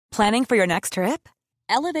Planning for your next trip?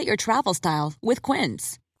 Elevate your travel style with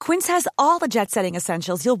Quince. Quince has all the jet-setting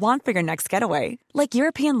essentials you'll want for your next getaway, like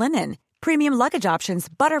European linen, premium luggage options,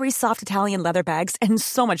 buttery soft Italian leather bags, and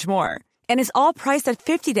so much more. And is all priced at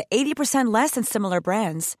 50 to 80% less than similar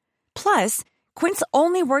brands. Plus, Quince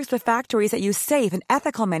only works with factories that use safe and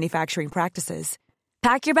ethical manufacturing practices.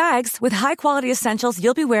 Pack your bags with high-quality essentials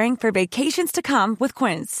you'll be wearing for vacations to come with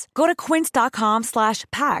Quince. Go to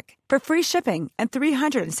quince.com/pack for free shipping and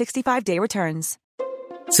 365-day returns.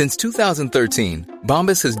 Since 2013,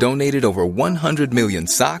 Bombas has donated over 100 million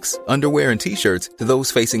socks, underwear, and T-shirts to those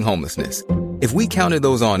facing homelessness. If we counted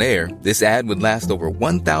those on air, this ad would last over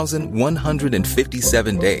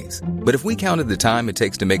 1,157 days. But if we counted the time it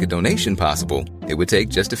takes to make a donation possible, it would take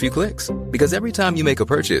just a few clicks. Because every time you make a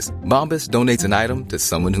purchase, Bombas donates an item to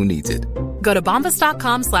someone who needs it. Go to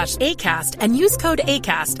bombas.com/ACAST and use code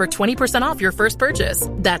ACAST for 20% off your first purchase.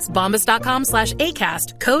 That's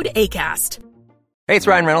bombas.com/ACAST, code ACAST. Hey, it's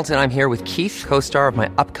Ryan Reynolds, and I'm here with Keith, co-star of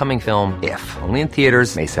my upcoming film, If, only in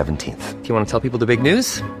theaters May 17th. Do you want to tell people the big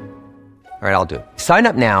news? All right, I'll do it. Sign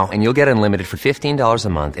up now and you'll get unlimited for $15 a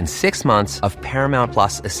month and 6 months of Paramount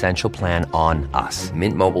Plus Essential Plan on us.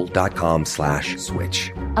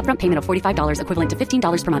 MintMobile.com/switch. Upfront payment of $45 equivalent to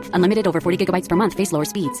 $15 per month. Unlimited over 40 gigabytes per month. Face lower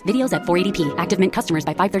speeds. Videos at 480p. Active Mint customers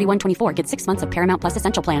by 531.24 get 6 months of Paramount Plus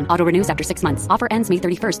Essential Plan. Auto renews after 6 months. Offer ends May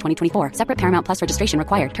 31st, 2024. Separate Paramount Plus registration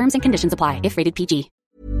required. Terms and conditions apply if rated PG.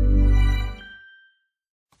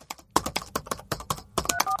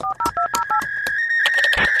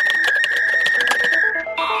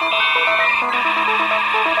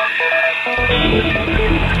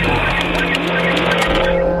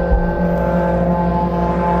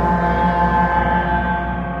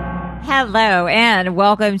 Hello and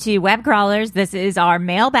welcome to Web Crawlers. This is our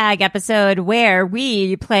mailbag episode where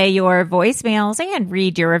we play your voicemails and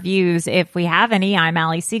read your reviews if we have any. I'm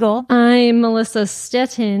Allie Siegel. I'm Melissa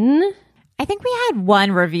Stettin. I think we had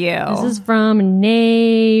one review. This is from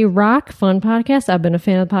Nay Rock, fun podcast. I've been a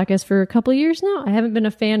fan of the podcast for a couple of years now. I haven't been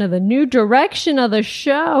a fan of the new direction of the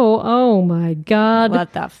show. Oh my God.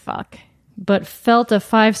 What the fuck? But felt a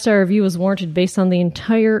 5-star review was warranted based on the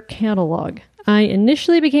entire catalog. I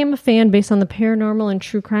initially became a fan based on the paranormal and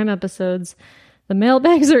true crime episodes. The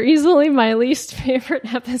mailbags are easily my least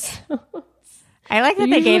favorite episodes. I like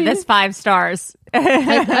that they gave this 5 stars.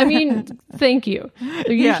 I mean, thank you.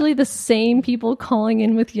 They're usually the same people calling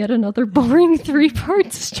in with yet another boring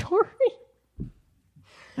 3-part story.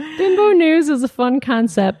 Bimbo News is a fun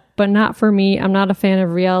concept, but not for me. I'm not a fan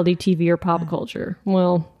of reality TV or pop culture.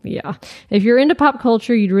 Well, yeah. If you're into pop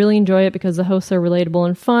culture, you'd really enjoy it because the hosts are relatable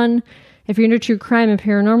and fun. If you're into true crime and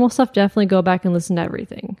paranormal stuff, definitely go back and listen to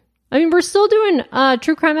everything. I mean, we're still doing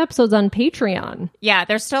true crime episodes on Patreon. Yeah,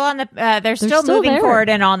 they're still on the. They're still moving forward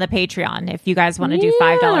and on the Patreon. If you guys want to do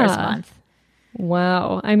 $5 a month.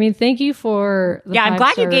 Wow. I mean, thank you for. I'm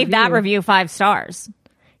glad you gave that review 5 stars.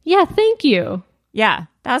 Yeah, thank you. Yeah,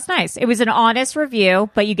 that was nice. It was an honest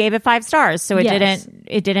review, but you gave it 5 stars, so it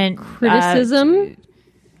didn't criticism.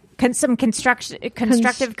 Some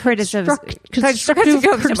constructive criticism. Constructive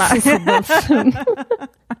criticism.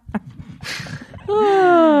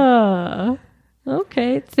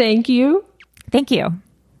 Okay, thank you. Thank you.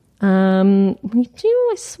 We do.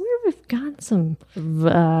 I swear we've got some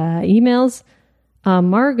emails.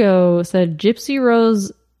 Margot said Gypsy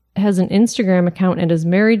Rose has an Instagram account and is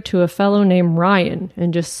married to a fellow named Ryan,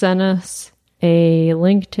 and just sent us a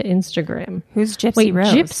link to Instagram. Who's Gypsy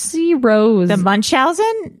Rose? Gypsy Rose, the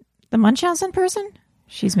Munchausen person.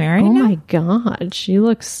 She's married. Oh now? My God, she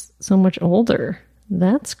looks so much older.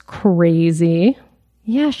 That's crazy.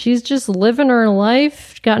 Yeah, she's just living her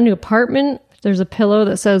life. Got a new apartment. There's a pillow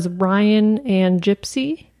that says Ryan and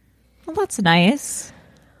Gypsy. Well, that's nice.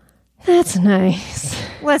 That's nice.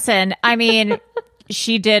 Listen, I mean,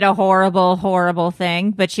 she did a horrible, horrible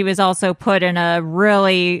thing, but she was also put in a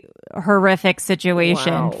really horrific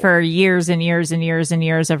situation for years and years and years and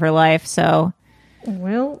years of her life. So,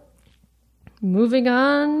 well, moving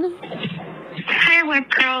on. Hi, web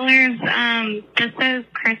crawlers. This is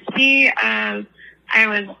Christy. I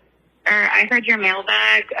heard your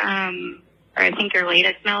mailbag, or I think your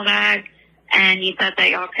latest mailbag, and you said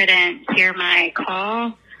that y'all couldn't hear my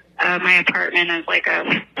call. My apartment is like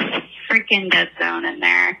a freaking dead zone in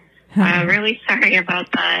there. Really sorry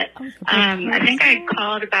about that. I think I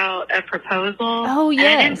called about a proposal. Oh, yes.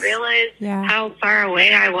 And I didn't realize how far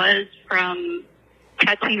away I was from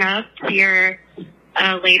catching up to your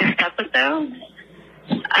latest episode.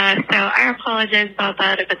 So I apologize about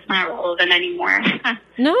that if it's not relevant anymore.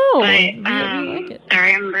 No. But,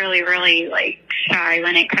 sorry, I'm really, really, shy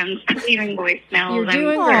when it comes to leaving voicemails. You're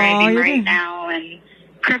doing I'm driving right now, and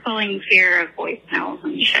crippling fear of voicemails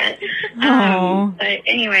and shit. Oh. But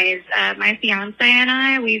anyways, my fiance and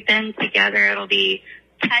I, we've been together. It'll be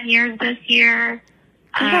 10 years this year.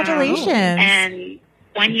 Congratulations. And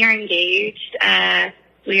 1 year engaged.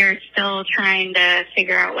 We are still trying to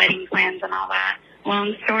figure out wedding plans and all that.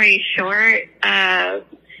 Long story short,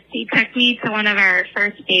 he took me to one of our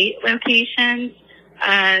first date locations.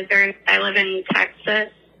 I live in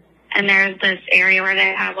Texas, and there's this area where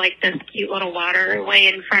they have like this cute little waterway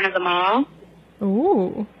in front of the mall.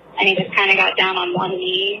 Ooh. And he just kind of got down on one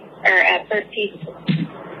knee, or at first he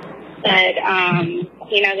said,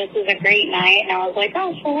 this is a great night. And I was like,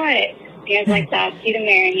 oh, for what? He was like, ask you to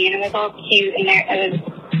marry me, and it was all cute. And it was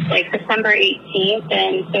like December 18th,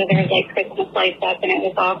 and so there was like Christmas lights up, and it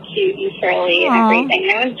was all cute and frilly and everything.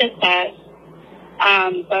 It was just us.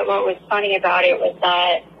 But what was funny about it was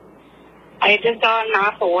that I had just gotten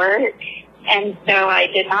off of work, and so I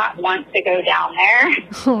did not want to go down there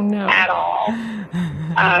at all.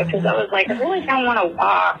 Because I was like, I really don't want to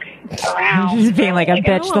walk around. Just being like a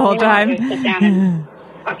bitch the whole time. Sit down and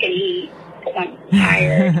fucking eat because I'm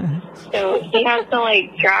tired. So he has to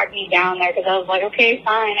like drag me down there because I was like, okay,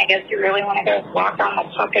 fine. I guess you really want to go walk on the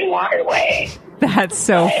fucking waterway. That's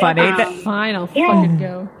so funny. Fine, I'll fucking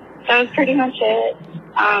go. That was pretty much it.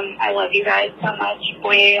 I love you guys so much.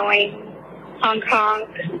 Boing, honk, honk.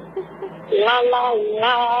 La, la,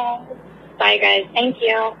 la. Bye, guys. Thank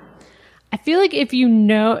you. I feel like if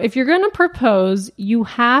you're going to propose, you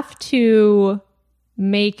have to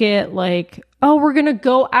make it like, oh, we're going to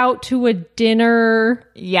go out to a dinner.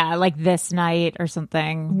 Yeah, like this night or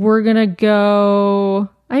something. We're going to go.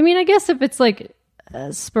 I mean, I guess if it's like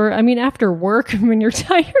after work when you're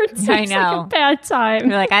tired, I know. like a bad time.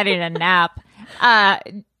 You're like, I need a nap. I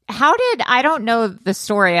don't know the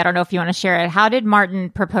story. I don't know if you want to share it. How did Martin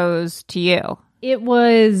propose to you? It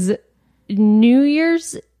was New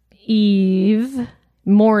Year's Eve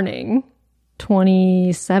morning,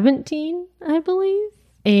 2017, I believe.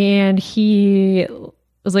 And he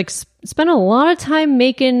was like, spent a lot of time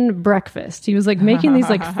making breakfast. He was like making these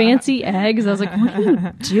like fancy eggs. I was like, what are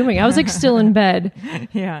you doing? I was like still in bed.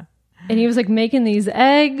 Yeah. And he was like making these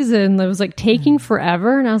eggs, and it was like taking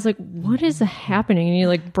forever. And I was like, what is happening? And he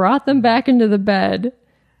like brought them back into the bed,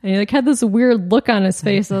 and he like had this weird look on his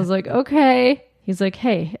face. I was like, okay. He's like,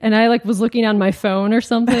 hey. And I like was looking on my phone or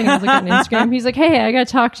something. I was like on Instagram. He's like, hey, I got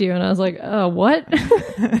to talk to you. And I was like, what?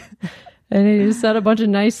 And he just said a bunch of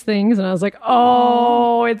nice things. And I was like,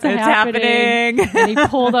 oh, it's happening. And he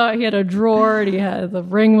pulled out, he had a drawer, and the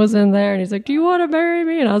ring was in there. And he's like, do you want to marry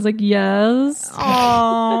me? And I was like, yes.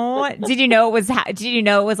 Oh, did you know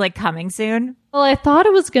it was like coming soon? Well, I thought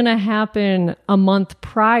it was going to happen a month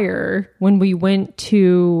prior when we went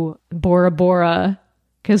to Bora Bora,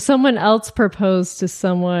 because someone else proposed to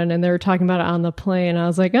someone and they were talking about it on the plane. I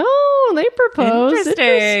was like, oh, they proposed.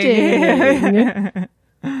 Interesting.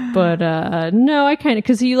 But no, I kind of,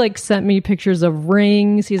 because he like sent me pictures of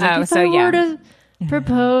rings. He's like, if I were to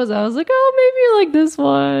propose, I was like, oh, maybe like this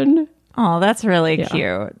one. Oh, that's really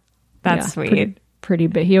cute. That's sweet. Pretty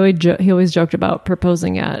big. He always joked about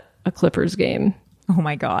proposing at a Clippers game. Oh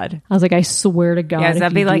my God. I was like, I swear to God. Yeah,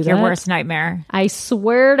 that'd be like your worst nightmare. I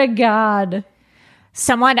swear to God.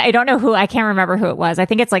 Someone, I don't know who, I can't remember who it was. I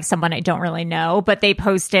think it's like someone I don't really know, but they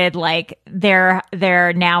posted like their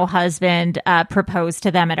now husband proposed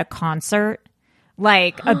to them at a concert,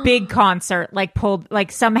 like a big concert, like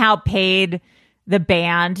somehow paid the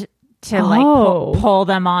band to like pull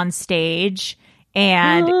them on stage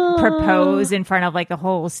and propose in front of like the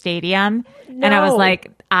whole stadium. No. And I was like,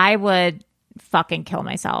 I would fucking kill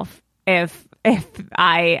myself if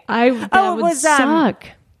that would suck.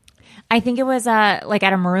 I think it was like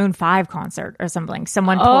at a Maroon 5 concert or something.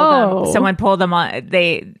 Someone pulled them on.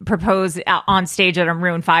 They proposed on stage at a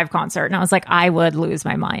Maroon 5 concert, and I was like, I would lose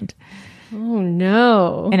my mind. Oh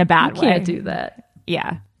no, in a bad way. Can't do that.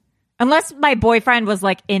 Yeah, unless my boyfriend was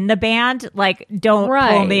like in the band. Like, don't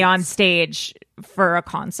pull me on stage for a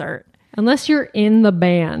concert. Unless you're in the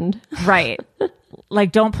band, right?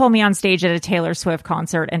 Like, don't pull me on stage at a Taylor Swift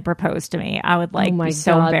concert and propose to me. I would like be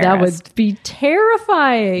so embarrassed. That would be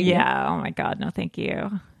terrifying. Yeah. Oh my God. No, thank you.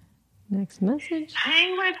 Next message.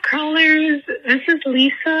 Hi, web crawlers. This is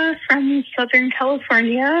Lisa from Southern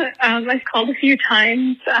California. I've called a few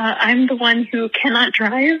times. I'm the one who cannot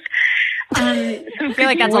drive. So I feel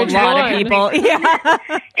like that's a lot of people. Yeah.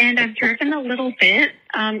 And I've driven a little bit.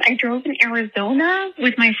 I drove in Arizona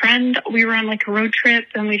with my friend. We were on like a road trip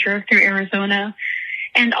and we drove through Arizona.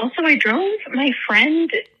 And also I drove my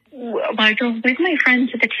friend I drove with my friend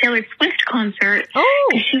to the Taylor Swift concert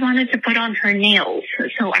because she wanted to put on her nails.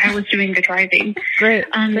 So I was doing the driving. Great.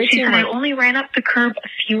 She said I only ran up the curb a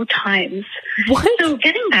few times. What? So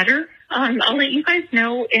getting better. I'll let you guys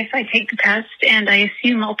know if I take the test, and I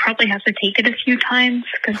assume I'll probably have to take it a few times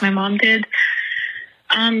because my mom did.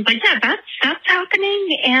 But yeah, that's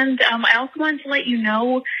happening. And I also wanted to let you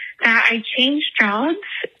know that I changed jobs,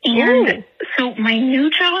 and so my new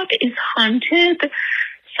job is haunted.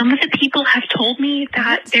 Some of the people have told me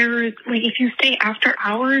that there's, like, if you stay after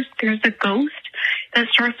hours, there's a ghost that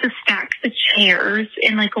starts to stack the chairs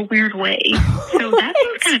in, like, a weird way. So that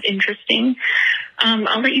seems kind of interesting.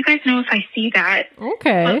 I'll let you guys know if I see that.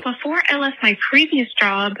 Okay. But before I left my previous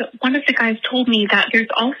job, one of the guys told me that there's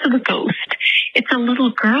also a ghost. It's a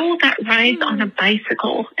little girl that rides on a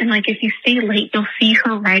bicycle. And, like, if you stay late, you'll see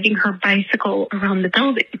her riding her bicycle around the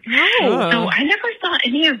building. Oh. So I never saw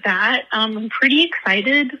any of that. I'm pretty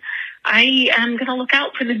excited. I am going to look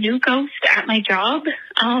out for the new ghost at my job.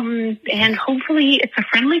 And hopefully it's a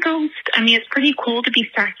friendly ghost. I mean, it's pretty cool to be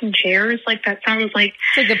stacking chairs. Like, that sounds like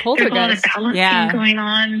it's like the there's a lot of balancing going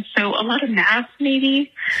on. So a lot of math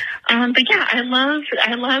maybe. But yeah, I love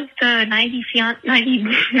the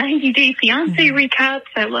 90 Day Fiance recaps.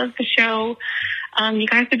 I love the show. You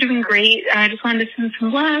guys are doing great. I just wanted to send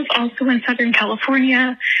some love. Also in Southern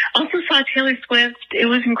California. Also saw Taylor Swift. It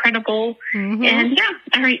was incredible. And yeah,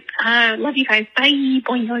 all right. Love you guys. Bye.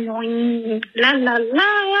 Boing, boing, boing. La, la,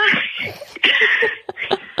 la.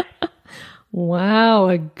 Wow,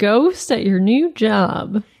 a ghost at your new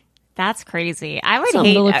job. That's crazy. I would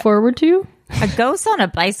Something hate to look forward to. A ghost on a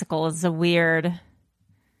bicycle is a weird.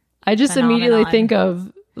 I just phenomenon. immediately think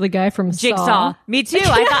of the guy from Jigsaw. Saw. Me too.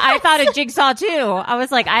 I thought of Jigsaw too. I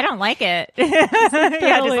was like, I don't like it. Yeah,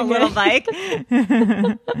 just a little bike.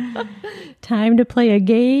 Time to play a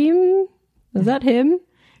game. Is that him?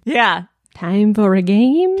 Yeah. Time for a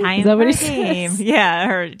game? Time Is that for what he a game. says? Yeah.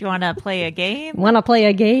 Or do you want to play a game? Want to play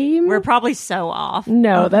a game? We're probably so off.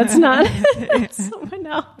 No, that's not. It's someone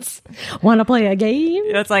else. Want to play a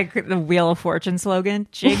game? That's like the Wheel of Fortune slogan.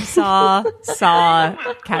 Jigsaw, saw,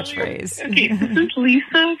 catchphrase. Okay, this is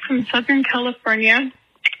Lisa from Southern California.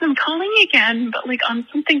 I'm calling again, but like on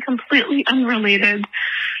something completely unrelated.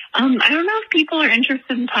 I don't know if people are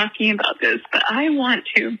interested in talking about this, but I want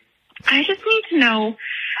to. I just need to know,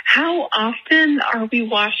 how often are we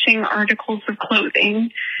washing articles of clothing?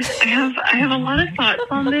 I have a lot of thoughts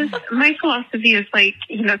on this. My philosophy is like,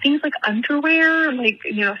 things like underwear, like,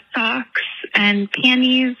 socks and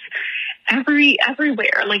panties,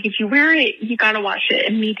 everywhere. Like, if you wear it, you got to wash it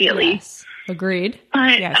immediately. Yes. Agreed.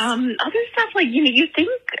 But Yes. other stuff, like, you think,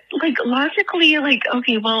 like, logically, like,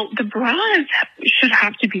 okay, well, the bras should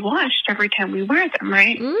have to be washed every time we wear them,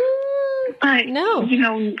 right? But no, we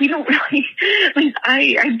don't really. Like,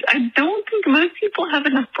 I don't think most people have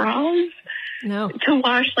enough bras. No. To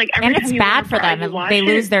wash, like, every And time it's you bad wear a for bra, them. you wash They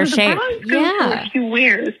lose it. their So shape. The bras go through a few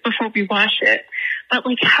wears before we wash it. But,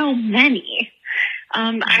 like, how many?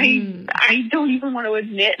 I don't even want to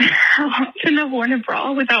admit how often I've worn a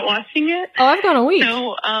bra without washing it. Oh, I've gone a week.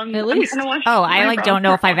 So, at least. I like don't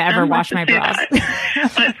know if I've ever washed my bras.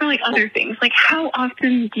 But for like other things, like how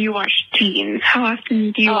often do you wash jeans? How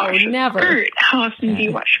often do you wash never. a skirt? How often do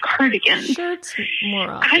you wash cardigans? Shirts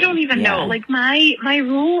more often. I don't even know. Like my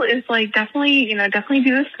rule is like definitely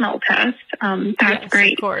do the smell test. That's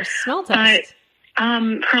great. Of course, smell test.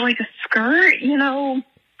 But for like a skirt,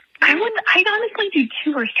 I'd honestly do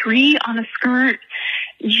 2 or 3 on a skirt.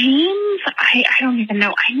 Jeans, I don't even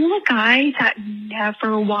know. I knew a guy that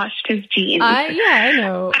never washed his jeans. I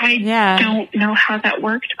know. I don't know how that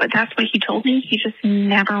worked, but that's what he told me. He just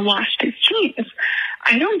never washed his jeans.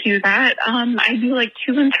 I don't do that. I do like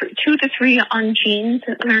 2 to 3 on jeans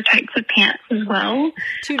and other types of pants as well.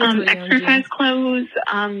 2 to 3 exercise clothes,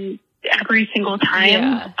 every single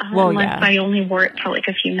time. Unless I only wore it for like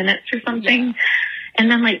a few minutes or something. Yeah. And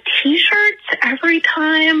then like t-shirts every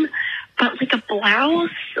time, but like a blouse,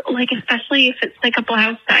 like especially if it's like a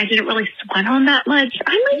blouse that I didn't really sweat on that much,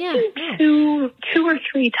 I might do 2 or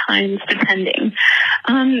 3 times depending.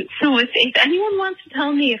 So if anyone wants to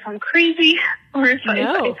tell me if I'm crazy or if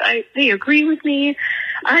they agree with me,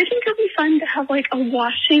 I think it'll be fun to have like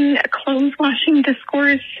a clothes washing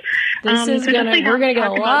discourse. We're gonna get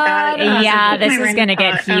a lot. This is gonna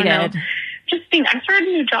get heated. I started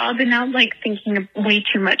a new job and now I'm like thinking way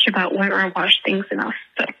too much about whether I wash things enough.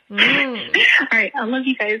 So, all right. I love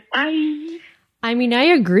you guys. Bye. I mean, I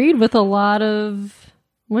agreed with a lot of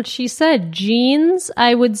what she said. Jeans,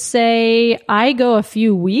 I would say I go a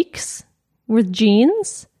few weeks with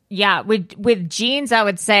jeans. Yeah. With jeans, I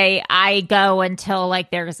would say I go until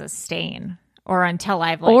like there's a stain or until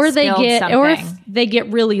I've like or spilled something. or if they get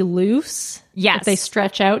really loose. Yes. If they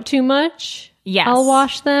stretch out too much. Yes. I'll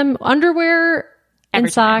wash them. Underwear Every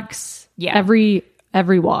and socks. time. Yeah.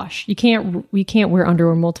 Every wash. You can't wear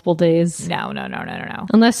underwear multiple days. No.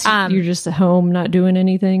 Unless you're just at home not doing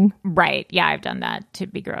anything. Right. Yeah, I've done that to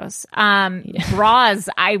be gross. Bras,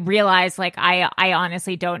 I realize like I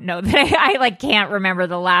honestly don't know that I like can't remember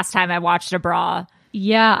the last time I watched a bra.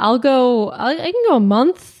 Yeah, I can go a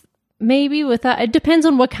month maybe without. It depends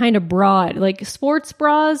on what kind of bra. Like sports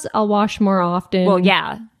bras, I'll wash more often. Well,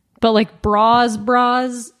 yeah. But like bras,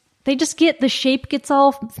 they just the shape gets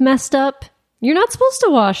all messed up. You're not supposed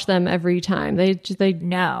to wash them every time. They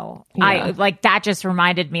no. Yeah. I like that just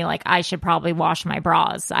reminded me like I should probably wash my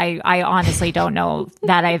bras. I honestly don't know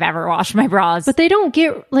that I've ever washed my bras. But they don't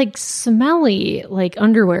get like smelly like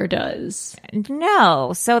underwear does.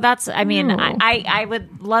 No. So that's I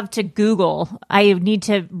would love to Google. I need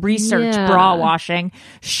to research bra washing.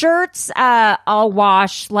 Shirts I'll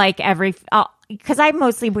wash like every because I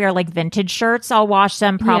mostly wear like vintage shirts. I'll wash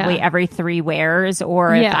them probably every 3 wears,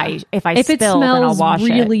 or if I spill, then I'll wash it. If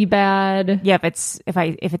it smells really bad, yeah.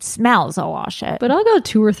 If it smells, I'll wash it. But I'll go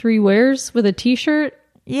 2 or 3 wears with a t-shirt.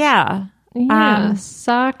 Yeah.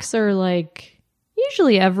 Socks are like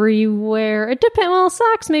usually everywhere. It depends. Well,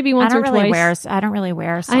 socks maybe once or twice. I don't really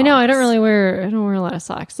wear socks. I know. I don't wear a lot of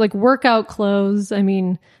socks. Like workout clothes. I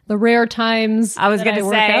mean, the rare times I was going to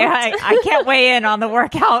say I can't weigh in on the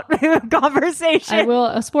workout conversation. I will.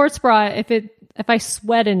 A sports bra, if I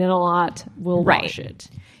sweat in it a lot, we'll wash it.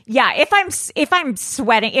 Yeah, if I'm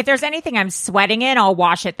sweating, if there's anything I'm sweating in, I'll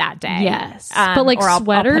wash it that day. Yes, but like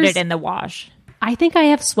sweaters, I'll put it in the wash. I think I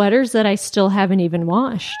have sweaters that I still haven't even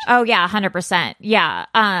washed. Oh yeah, 100%. Yeah.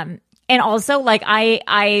 And also like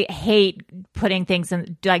I hate putting things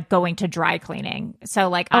in like going to dry cleaning. So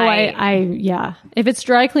like if it's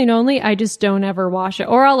dry clean only, I just don't ever wash it,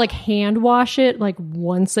 or I'll like hand wash it like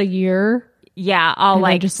once a year. Yeah, I'll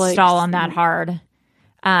like just stall on that hard.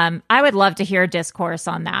 I would love to hear a discourse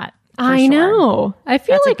on that. I know. I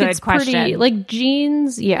feel That's like a good it's question. Pretty like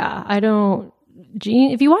jeans. Yeah, I don't.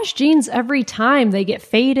 If you wash jeans every time, they get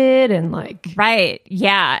faded and like right.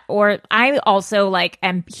 Yeah. Or I also like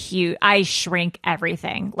am huge. I shrink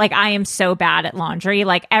everything. Like I am so bad at laundry.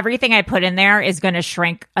 Like everything I put in there is going to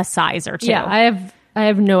shrink a size or 2. Yeah, I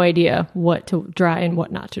have no idea what to dry and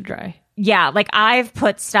what not to dry. Yeah, like I've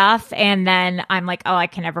put stuff and then I'm like, oh, I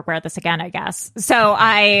can never wear this again, I guess. So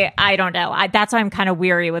I don't know. That's why I'm kind of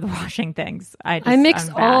weary with washing things. I mix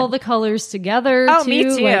all the colors together. Oh, me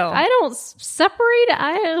too. Like, I don't separate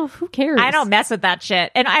it. Who cares? I don't mess with that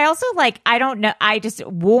shit. And I also like, I don't know. I just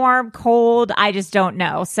warm, cold. I just don't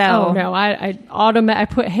know. So no, I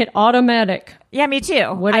hit automatic. Yeah, me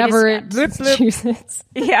too. Whatever it chooses.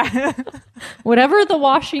 Yeah. Whatever the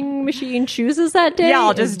washing machine chooses that day. Yeah,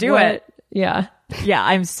 I'll just do it. Yeah. Yeah,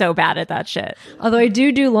 I'm so bad at that shit. Although I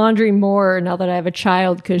do laundry more now that I have a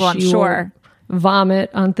child because she will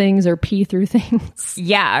vomit on things or pee through things.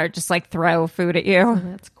 Yeah, or just like throw food at you. Oh,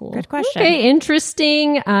 that's cool. Good question. Okay,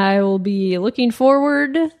 interesting. I will be looking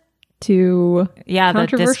forward to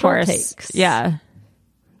controversial the discourse. Takes. Yeah.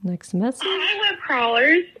 Next message. Hi, web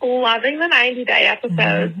crawlers. Loving the 90 Day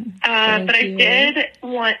episode. But I did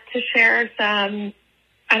want to share some,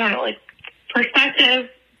 I don't know, like perspective.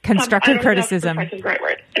 Constructive criticism. Perspective is the right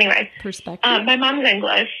word. Anyway. Perspective. My mom's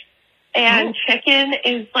English, and chicken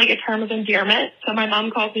is like a term of endearment. So my mom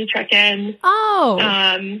calls me chicken. Oh.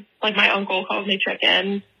 Like my uncle calls me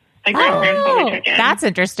chicken. My grandparents call me chicken. That's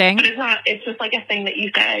interesting. But it's just like a thing that you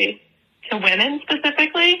say to women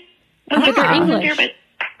specifically. But they're English. But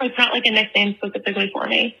it's not like a nickname specifically for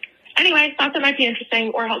me. Anyway, thought that might be interesting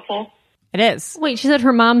or helpful. It is. Wait, she said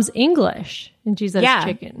her mom's English, and she says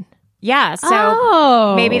chicken. Yeah,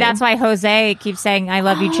 so maybe that's why Jose keeps saying, I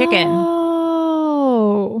love you, chicken.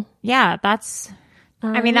 Oh. Yeah, that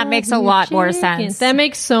makes a lot more sense. That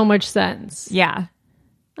makes so much sense. Yeah.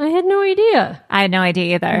 I had no idea. I had no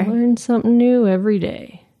idea either. I learn something new every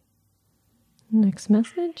day. Next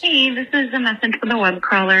message. Hey, this is a message for the web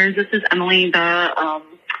crawlers. This is Emily, the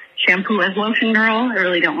shampoo as lotion girl. I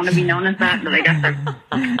really don't want to be known as that, but I guess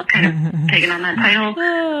I've kind of taken on that title.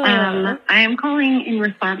 I am calling in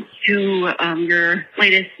response to your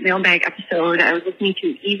latest mailbag episode. I was listening to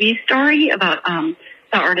Evie's story about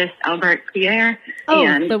the artist Albert Pierre.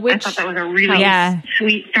 And I thought that was a really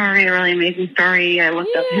sweet story, a really amazing story. I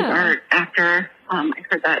looked up his art after I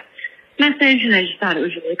heard that message, and I just thought it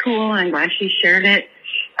was really cool, and I'm glad she shared it.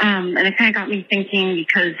 And it kind of got me thinking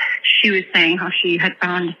because she was saying how she had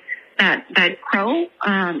found that crow,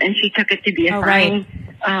 and she took it to be a sign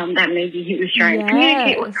that maybe he was trying to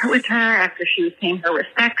communicate with her after she was paying her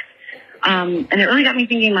respects. And it really got me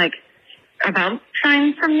thinking, like, about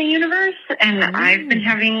signs from the universe. And I've been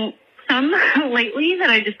having some lately that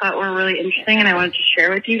I just thought were really interesting and I wanted to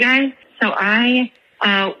share with you guys. So I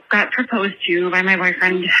got proposed to by my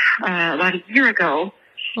boyfriend about a year ago.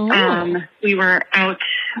 We were out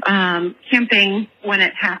camping when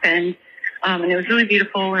it happened, and it was really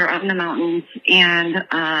beautiful. We were out in the mountains, and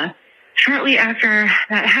shortly after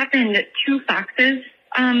that happened, 2 foxes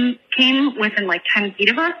came within like 10 feet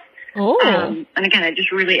of us. And again, it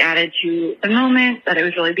just really added to the moment that it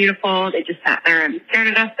was really beautiful. They just sat there and stared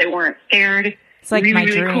at us. They weren't scared. It's like really, my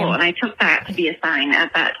really dream. cool. And I took that to be a sign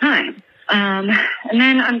at that time. And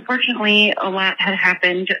then unfortunately, a lot had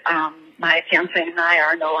happened. My fiance and I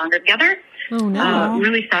are no longer together. Oh, no.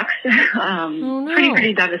 Really sucks.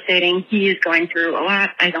 Pretty devastating. He is going through a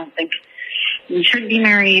lot. I don't think we should be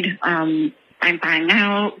married. I'm fine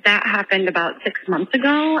now. That happened about 6 months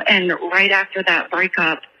ago. And right after that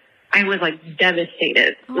breakup, I was like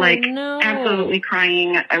devastated, absolutely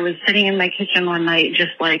crying. I was sitting in my kitchen one night,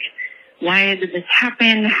 just like, why did this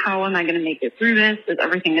happen? How am I going to make it through this? Is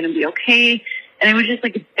everything going to be okay? And I was just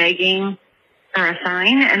like begging for a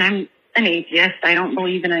sign. And I'm an atheist. I don't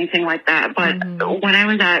believe in anything like that. But when I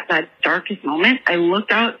was at that darkest moment, I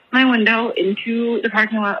looked out my window into the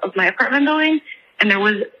parking lot of my apartment building, and there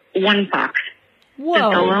was one fox. Whoa.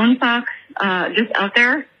 Just a lone fox, just out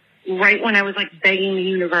there. Right when I was like begging the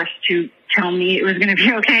universe to tell me it was going to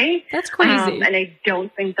be okay. That's crazy. And I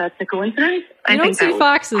don't think that's a coincidence. I don't see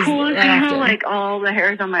foxes cool as that hell. often. Like all the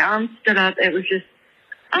hairs on my arms stood up. It was just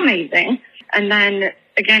amazing. And then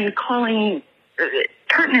again, calling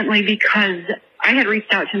pertinently because I had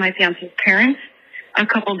reached out to my fiance's parents a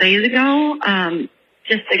couple days ago,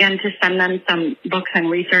 just again to send them some books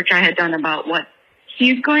and research I had done about what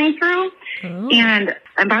he's going through. And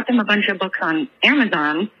I bought them a bunch of books on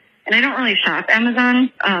Amazon. And I don't really shop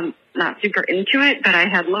Amazon, not super into it, but I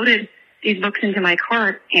had loaded these books into my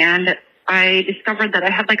cart, and I discovered that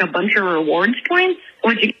I had like a bunch of rewards points.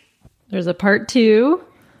 There's a part 2.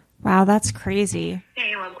 Wow, that's crazy.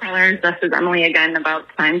 Hey, love crawlers. This is Emily again about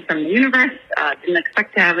signs from the universe. Didn't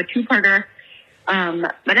expect to have a 2-parter.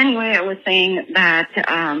 But anyway, I was saying that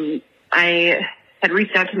I had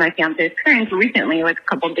reached out to my fiance's parents recently, like a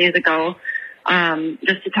couple of days ago,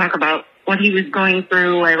 just to talk about what he was going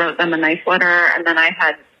through. I wrote them a nice letter, and then I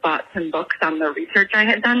had bought some books on the research I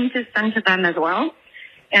had done to send to them as well.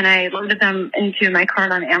 And I loaded them into my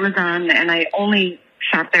cart on Amazon, and I only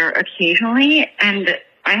shop there occasionally. And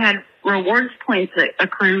I had rewards points that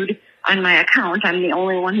accrued on my account. I'm the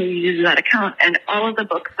only one who uses that account. And all of the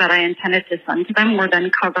books that I intended to send to them were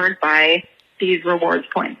then covered by these rewards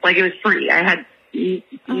points. Like it was free. I had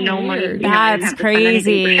no money. Weird. I didn't That's have to spend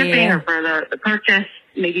anything crazy. for shipping or for the purchase.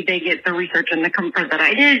 Maybe they get the research and the comfort that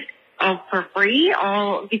I did all for free,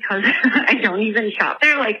 all because I don't even shop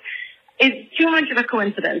there. Like, it's too much of a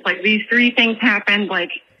coincidence. Like, these 3 things happened,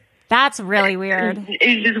 like... That's really weird.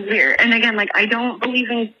 It's just weird. And again, like, I don't believe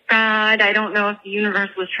in God. I don't know if the universe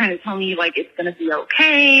was trying to tell me, like, it's going to be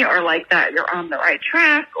okay, or, like, that you're on the right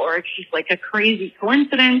track, or it's just, like, a crazy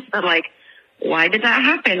coincidence. But, like, why did that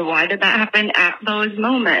happen? Why did that happen at those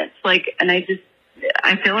moments? Like, and I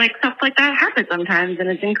feel like stuff like that happens sometimes, and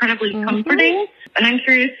it's incredibly comforting. And I'm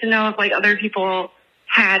curious to know if, like, other people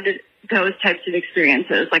had those types of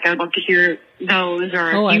experiences. Like, I'd love to hear those,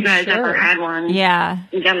 or if you guys ever had one. Yeah.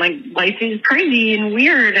 Again, like, life is crazy and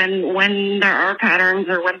weird, and when there are patterns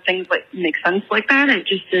or when things, like, make sense like that, it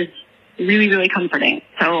just is really, really comforting.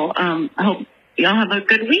 So I hope y'all have a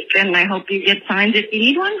good week, and I hope you get signs if you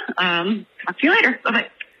need one. Talk to you later. Bye-bye.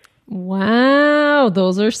 Wow,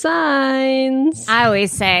 those are signs. I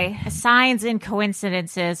always say signs and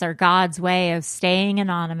coincidences are God's way of staying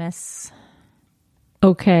anonymous.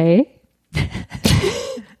 Okay.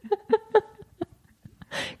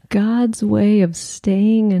 God's way of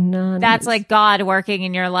staying anonymous. That's like God working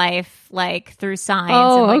in your life, like through signs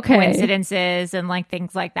and like coincidences and like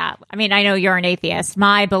things like that. I mean, I know you're an atheist.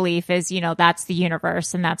 My belief is, that's the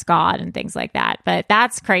universe and that's God and things like that. But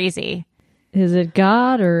that's crazy. Is it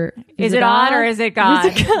God or is it odd or is it God?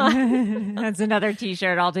 Is it God? That's another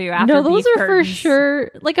T-shirt I'll do after. No, those beef are curtains. for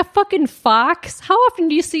sure. Like a fucking fox. How often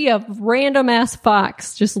do you see a random ass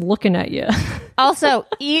fox just looking at you? Also,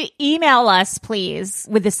 email us, please,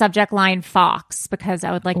 with the subject line Fox, because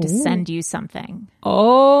I would like to send you something.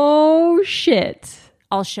 Oh, shit.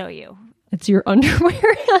 I'll show you. It's your underwear?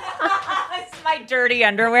 It's my dirty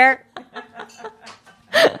underwear.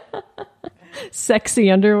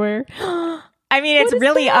 Sexy underwear. I mean, it's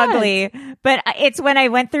really ugly, but it's when I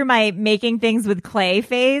went through my making things with clay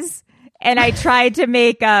phase, and I tried to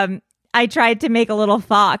make a little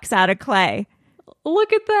fox out of clay.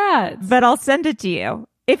 look at that. But I'll send it to you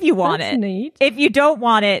if you want That's it. Neat. If you don't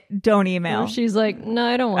want it, don't email. Or she's like, no,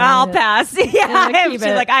 I don't want I'll it. pass. Yeah, She's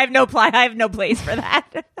like, I have no place for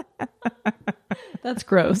that. That's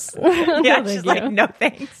gross. Yeah, she's like, no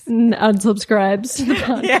thanks. Unsubscribes to the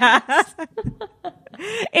podcast. Yeah.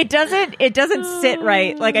 It doesn't sit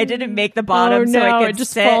right. Like I didn't make the bottom so it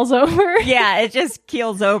just sit. falls over. Yeah, it just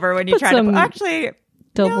keels over when you try to actually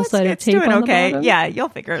double-sided it's tape doing on okay. the bottom. Yeah, you'll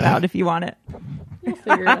figure it out if you want it. We'll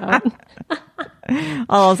figure it out.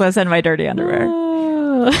 I'll also send my dirty underwear.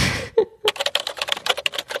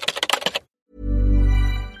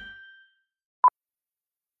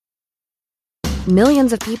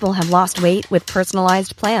 Millions of people have lost weight with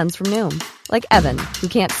personalized plans from Noom. Like Evan, who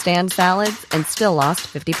can't stand salads and still lost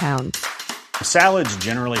 50 pounds. Salads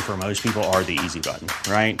generally for most people are the easy button,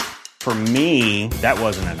 right? For me, that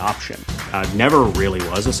wasn't an option. I never really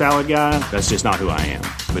was a salad guy. That's just not who I am.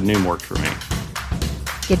 But Noom worked for me.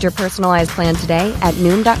 Get your personalized plan today at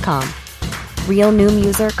Noom.com. Real Noom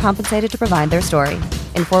user compensated to provide their story.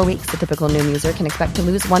 In 4 weeks, the typical Noom user can expect to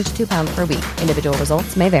lose 1 to 2 pounds per week. Individual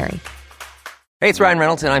results may vary. Hey, it's Ryan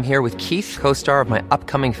Reynolds, and I'm here with Keith, co-star of my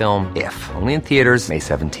upcoming film, If, only in theaters May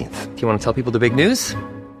 17th. Do you want to tell people the big news?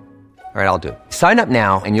 All right, I'll do it. Sign up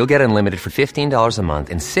now and you'll get unlimited for $15 a month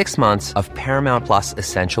and 6 months of Paramount Plus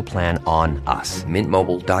Essential Plan on us.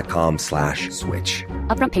 MintMobile.com/switch.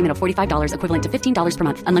 Upfront payment of $45 equivalent to $15 per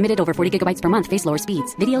month. Unlimited over 40 gigabytes per month. Face lower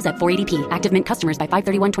speeds. Videos at 480p. Active Mint customers by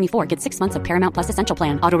 531.24 get 6 months of Paramount Plus Essential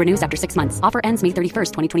Plan. Auto renews after 6 months. Offer ends May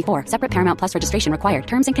 31st, 2024. Separate Paramount Plus registration required.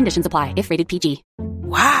 Terms and conditions apply if rated PG.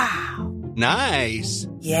 Wow. Nice.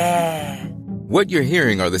 Yeah. What you're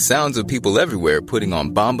hearing are the sounds of people everywhere putting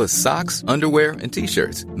on Bombas socks, underwear, and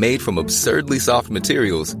T-shirts made from absurdly soft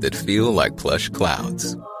materials that feel like plush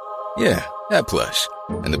clouds. Yeah, that plush.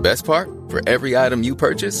 And the best part? For every item you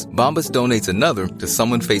purchase, Bombas donates another to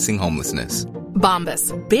someone facing homelessness.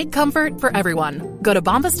 Bombas. Big comfort for everyone. Go to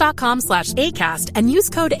bombas.com/ACAST and use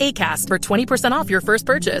code ACAST for 20% off your first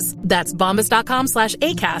purchase. That's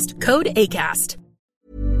bombas.com/ACAST. Code ACAST.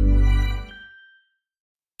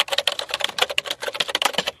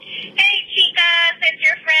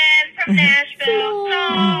 From Nashville.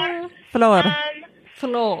 Flor.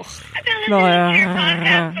 Flor. I've been listening to your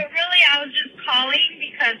podcast, but really I was just calling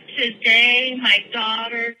because today my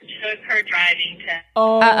daughter took her driving test.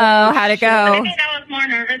 How'd it go? I think I was more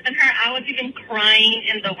nervous than her. I was even crying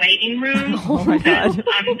in the waiting room. Oh my God.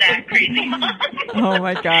 I'm that crazy mom. Oh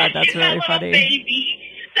my God, that's really that funny. Baby.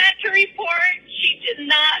 Sad to report, she did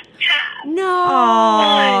not pass. No.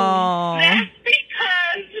 Oh. That's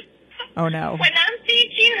because Oh no. when I'm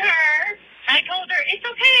teaching her, I told her, it's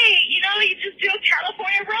okay, you just do a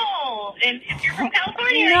California roll. And if you're from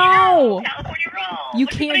California, California roll. You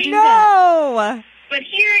can't do that. But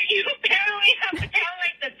here, you apparently have to count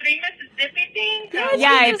like the 3 Mississippi thing.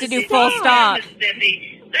 Yeah, I have to do full stop.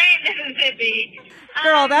 3 Mississippi.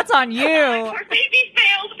 Girl, that's on you. Poor baby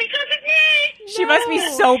failed because of me. She must be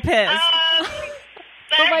so pissed.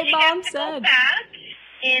 But my she mom gets to go said. back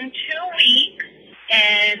in 2 weeks,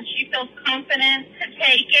 and she feels confident to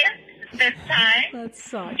take it this time. That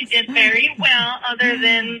sucks. She did very well, other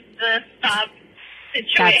than the stop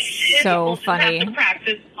situation. That's so We'll just funny. have to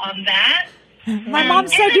practice on that. My mom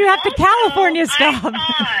said you have to California stop. I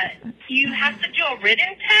thought you have to do a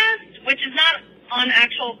written test, which is not on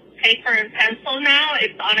actual paper and pencil now.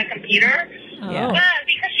 It's on a computer. Yeah. But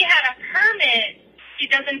because she had a permit, she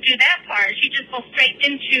doesn't do that part. She just goes straight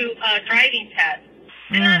into a driving test.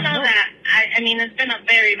 And I know that. I mean, it's been a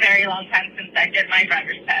very, very long time since I did my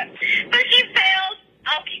driver's test. But she failed.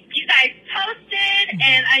 I'll keep you guys posted,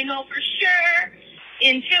 and I know for sure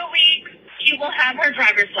in 2 weeks she will have her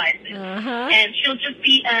driver's license. And she'll just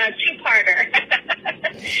be a two-parter.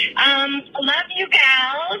 Love you,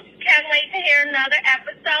 gals. Can't wait to hear another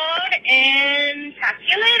episode, and talk to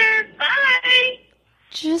you later. Bye.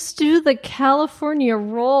 Just do the California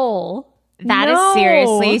roll. That is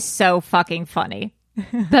seriously so fucking funny.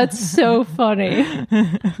 That's so funny.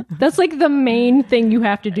 That's like the main thing you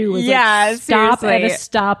have to do is stop seriously. at a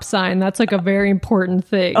stop sign. That's like a very important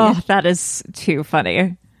thing. Oh, that is too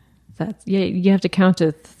funny. That's you have to count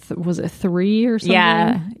to was it 3 or something?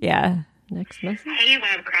 Yeah. Next message. Hey,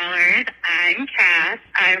 web crawlers. I'm Cass.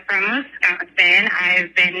 I'm from Wisconsin.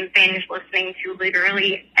 I've been binge listening to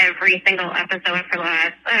literally every single episode for the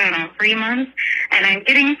last, 3 months. And I'm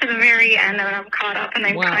getting to the very end and I'm caught up and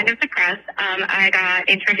I'm kind of depressed. I got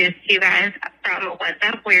introduced to you guys from What's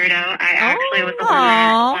Up Weirdo. I actually was the one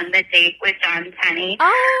that won the date with John Tenney.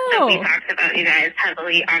 So we talked about you guys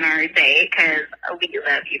heavily on our date because we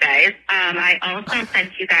love you guys. I also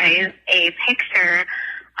sent you guys a picture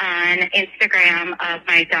on Instagram of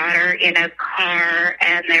my daughter in a car,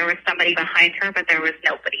 and there was somebody behind her, but there was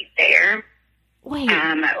nobody there. Wait,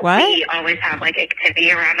 what? We always have like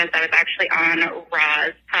activity around us. I was actually on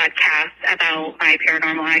Ra's podcast about my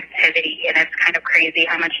paranormal activity, and it's kind of crazy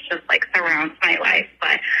how much it just like surrounds my life.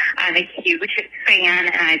 But I'm a huge fan,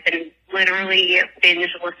 and I've been literally binge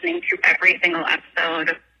listening to every single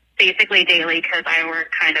episode basically daily because I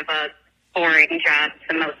work kind of a boring job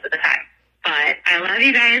the most of the time. But I love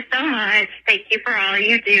you guys so much. Thank you for all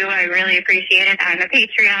you do. I really appreciate it. I'm a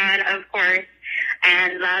Patreon, of course.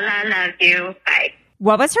 And love you. Bye.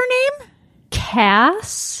 What was her name?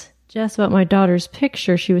 Cass. Just about my daughter's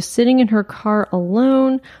picture. She was sitting in her car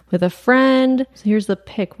alone with a friend. So here's the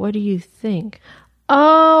pic. What do you think?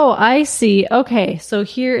 Oh, I see. Okay, so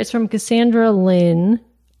here it's from Cassandra Lynn.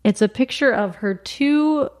 It's a picture of her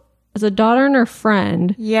two, as a daughter and her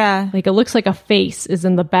friend. Yeah. Like it looks like a face is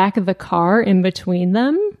in the back of the car in between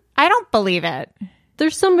them. I don't believe it.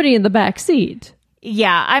 There's somebody in the back seat.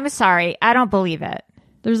 Yeah, I'm sorry. I don't believe it.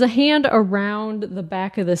 There's a hand around the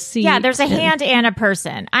back of the seat. Yeah, there's a hand and a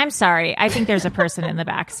person. I'm sorry. I think there's a person in the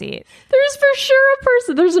back seat. There's for sure a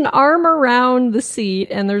person. There's an arm around the seat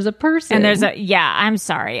and there's a person. And there's I'm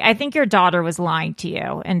sorry. I think your daughter was lying to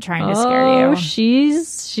you and trying to scare you. Oh,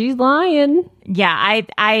 she's lying. Yeah,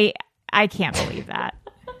 I can't believe that.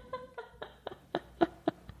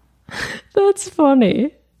 That's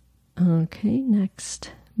funny. Okay,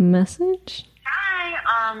 next message.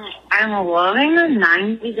 Hi, I'm loving the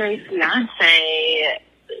 90 Day Fiancé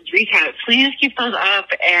recaps. Please keep those up,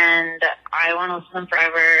 and I want to listen to them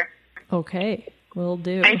forever. Okay, will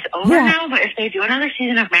do. It's over now, but if they do another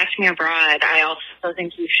season of Match Me Abroad, I also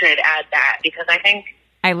think you should add that, because I think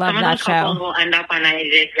I love some that of those couples show. will end up on 90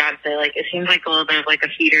 Day Fiancé. Like, it seems like a little bit of like a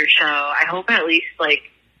feeder show. I hope at least like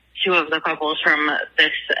two of the couples from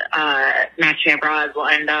this Match Me Abroad will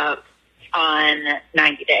end up on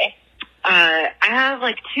 90 Day. I have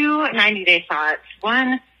like two 90 Day thoughts.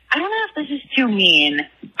 One, I don't know if this is too mean,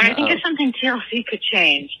 but I think it's something TLC could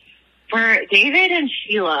change. For David and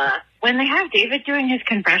Sheila, when they have David doing his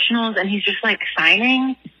confessionals and he's just like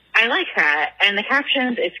signing, I like that. And the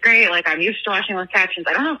captions, it's great. Like, I'm used to watching with captions.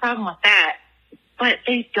 I don't have a problem with that. But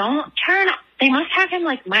they must have him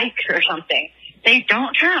like mic'd or something. They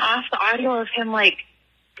don't turn off the audio of him like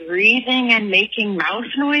breathing and making mouth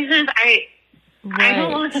noises. I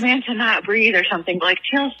don't want the man to not breathe or something. Like,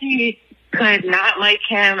 TLC could not mic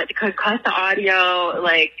him. It could cut the audio.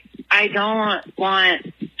 Like, I don't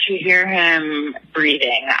want to hear him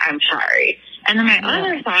breathing. I'm sorry. And then my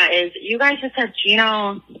other thought is, you guys have said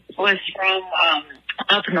Gino was from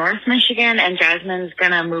up north Michigan and Jasmine's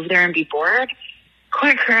going to move there and be bored.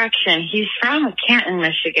 Quick correction. He's from Canton,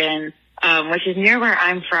 Michigan, which is near where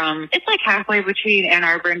I'm from. It's like halfway between Ann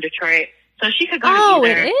Arbor and Detroit. So she could go to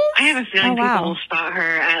either. It is? I have a feeling people will spot her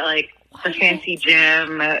at like the fancy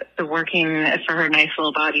gym, the working for her nice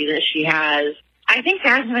little body that she has. I think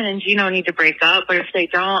Jasmine and Gino need to break up, but if they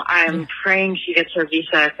don't, I'm praying she gets her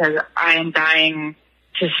visa because I am dying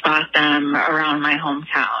to spot them around my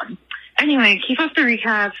hometown. Anyway, keep up the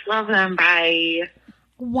recaps. Love them. Bye.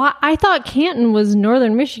 Why? I thought Canton was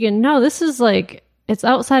northern Michigan. No, this is like, it's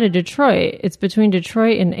outside of Detroit. It's between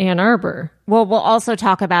Detroit and Ann Arbor. Well, we'll also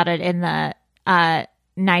talk about it in the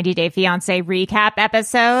 90 Day Fiancé recap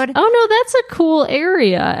episode. Oh, no, that's a cool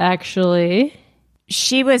area, actually.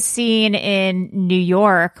 She was seen in New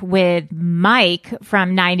York with Mike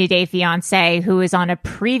from 90 Day Fiancé, who was on a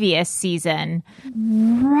previous season.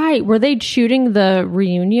 Right. Were they shooting the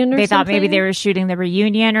reunion or something? They thought maybe they were shooting the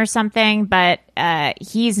reunion or something, but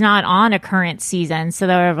he's not on a current season. So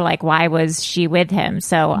they were like, why was she with him?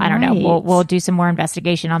 So I don't know. We'll do some more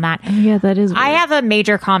investigation on that. Yeah, that is weird. I have a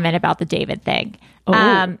major comment about the David thing.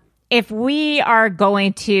 If we are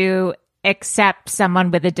going to accept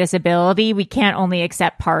someone with a disability, we can't only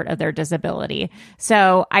accept part of their disability.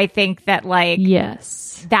 So I think that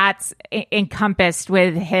yes, that's encompassed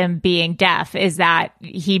with him being deaf, is that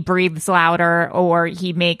he breathes louder or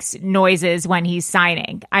he makes noises when he's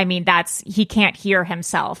signing. I mean, he can't hear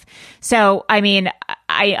himself. So, I mean,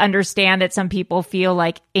 I understand that some people feel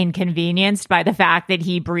like inconvenienced by the fact that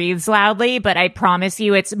he breathes loudly, but I promise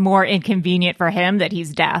you it's more inconvenient for him that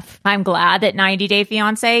he's deaf. I'm glad that 90 Day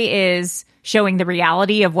Fiancé is showing the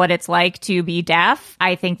reality of what it's like to be deaf.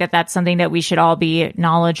 I think that that's something that we should all be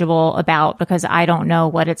knowledgeable about, because I don't know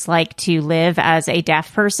what it's like to live as a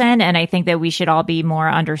deaf person. And I think that we should all be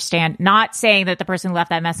more not saying that the person who left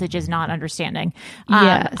that message is not understanding.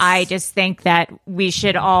 Yes. I just think that we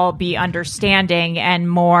should all be understanding and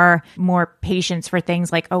more patience for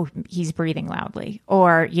things like, oh, he's breathing loudly,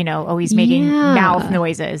 or, oh, he's making mouth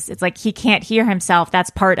noises. It's like he can't hear himself. That's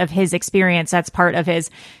part of his experience. That's part of his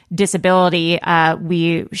disability.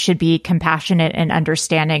 We should be compassionate and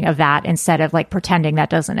understanding of that instead of like pretending that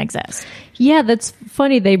doesn't exist. Yeah, that's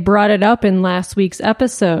funny. They brought it up in last week's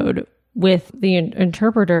episode with the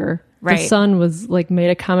interpreter. Right. The son was like made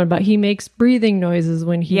a comment about he makes breathing noises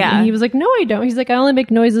when and he was like, no, I don't. He's like, I only make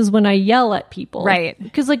noises when I yell at people. Right.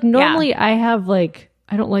 Because like normally I have like,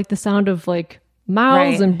 I don't like the sound of like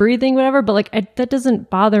mouths and breathing, whatever, but like that doesn't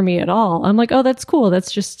bother me at all. I'm like, oh, that's cool.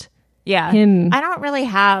 That's just him. I don't really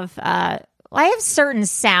have, I have certain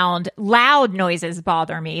loud noises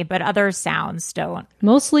bother me, but other sounds don't.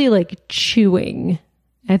 Mostly like chewing.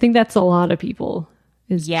 I think that's a lot of people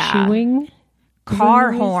is chewing.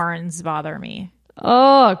 Car horns bother me.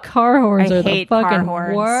 Oh, car horns are hate the fucking car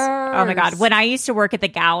horns. worst. Oh my God. When I used to work at the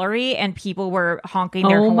gallery and people were honking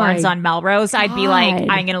their horns on Melrose, I'd be like,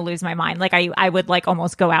 I'm going to lose my mind. Like I would like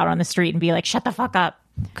almost go out on the street and be like, shut the fuck up.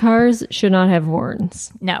 Cars should not have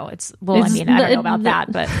horns. No, I don't know about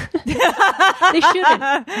that, but they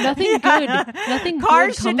shouldn't. Nothing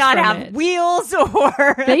Cars good should not from have it. wheels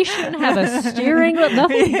or they shouldn't have a steering wheel.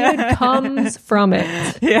 Nothing good comes from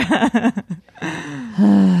it. Yeah.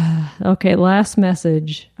 Okay, last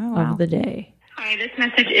message of the day. Hi, this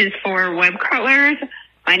message is for web crawlers.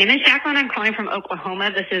 My name is Jacqueline. I'm calling from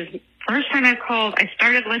Oklahoma. This is the first time I've called. I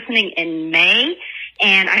started listening in May,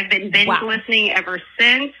 and I've been binge listening ever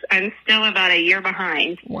since. I'm still about a year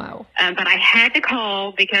behind. Wow. But I had to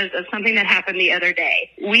call because of something that happened the other day.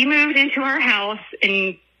 We moved into our house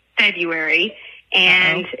in February,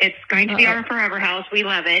 and it's going to be our forever house. We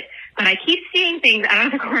love it. But I keep seeing things out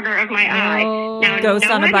of the corner of my eye. Now, Ghost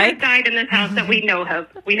no on a one bike? has died in this house that we know of.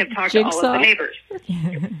 We have talked to all Jigsaw? of the neighbors.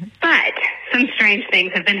 But some strange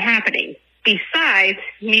things have been happening. Besides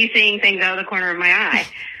me seeing things out of the corner of my eye,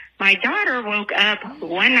 my daughter woke up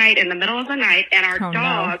one night in the middle of the night, and our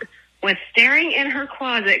dog was staring in her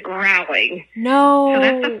closet growling. No. So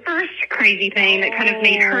that's the first crazy thing that kind of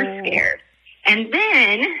made her scared. And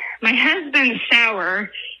then my husband's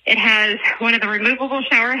shower, it has one of the removable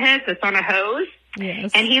shower heads that's on a hose.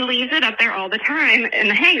 Yes. And he leaves it up there all the time in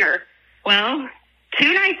the hanger. Well,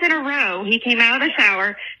 2 nights in a row, he came out of the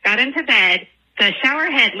shower, got into bed, the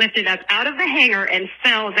shower head lifted up out of the hanger and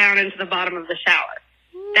fell down into the bottom of the shower.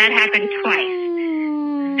 That happened twice.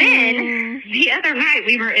 Then, the other night,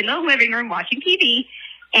 we were in the living room watching TV,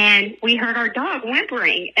 and we heard our dog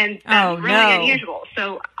whimpering, and that's really unusual.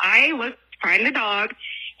 So I looked to find the dog,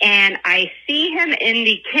 and I see him in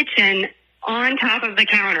the kitchen on top of the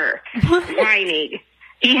counter, whining.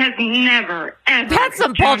 He has never, ever That's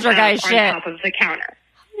some jumped poltergeist up shit. on top of the counter.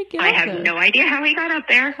 I have no idea how he got up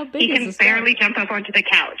there. He can barely jump up onto the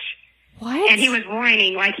couch. What? And he was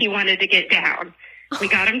whining like he wanted to get down. We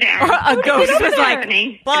got him down. A ghost was like,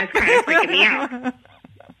 it's kind of freaking me out.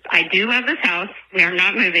 I do love this house. We are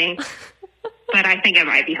not moving, but I think it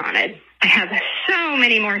might be haunted. I have so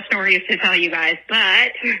many more stories to tell you guys,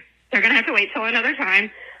 but they're going to have to wait till another time.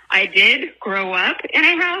 I did grow up in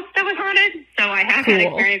a house that was haunted, so I have had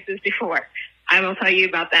experiences before. I will tell you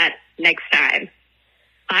about that next time.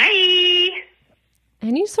 Bye.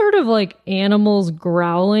 Any sort of like animals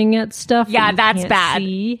growling at stuff that's can't bad.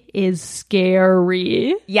 see is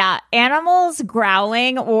scary. Yeah, animals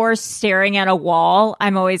growling or staring at a wall,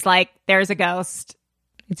 I'm always like, there's a ghost.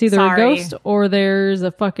 It's either a ghost or there's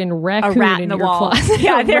a fucking raccoon A rat in the your wall. closet.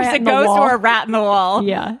 Yeah, there's a ghost or a rat in the wall.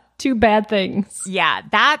 Yeah, 2 bad things. Yeah,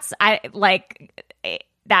 that's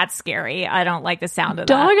scary. I don't like the sound of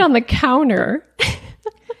Dog that. on the counter.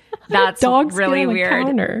 That's Dog really on the weird.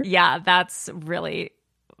 counter. Yeah, that's really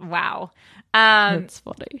wow. That's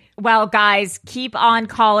funny. Well, guys, keep on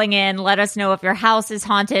calling in. Let us know if your house is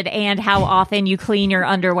haunted and how often you clean your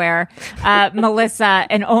underwear. Melissa,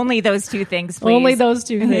 and only those 2 things, please. Only those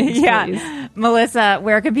 2 things, please. Melissa,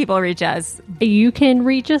 where can people reach us? You can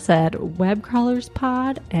reach us at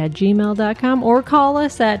webcrawlerspod@gmail.com or call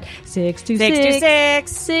us at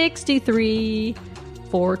 626-63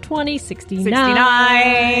 420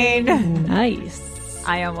 69. Nice.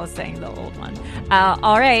 I almost sang the old one.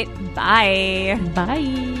 All right. Bye.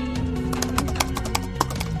 Bye.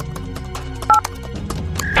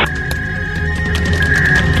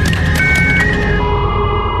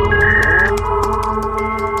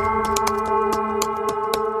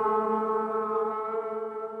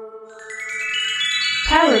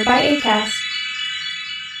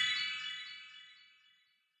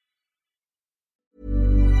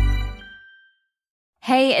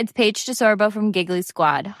 Hey, it's Paige DeSorbo from Giggly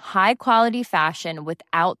Squad. High quality fashion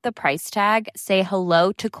without the price tag. Say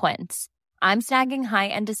hello to Quince. I'm snagging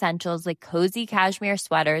high-end essentials like cozy cashmere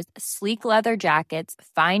sweaters, sleek leather jackets,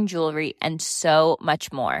 fine jewelry, and so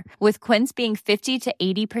much more. With Quince being 50 to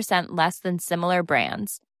 80% less than similar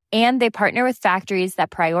brands. And they partner with factories that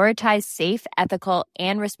prioritize safe, ethical,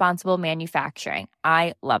 and responsible manufacturing.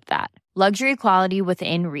 I love that. Luxury quality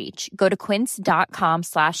within reach. Go to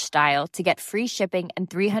quince.com/style to get free shipping and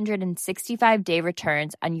 365-day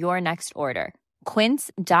returns on your next order.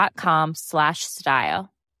 Quince.com/style.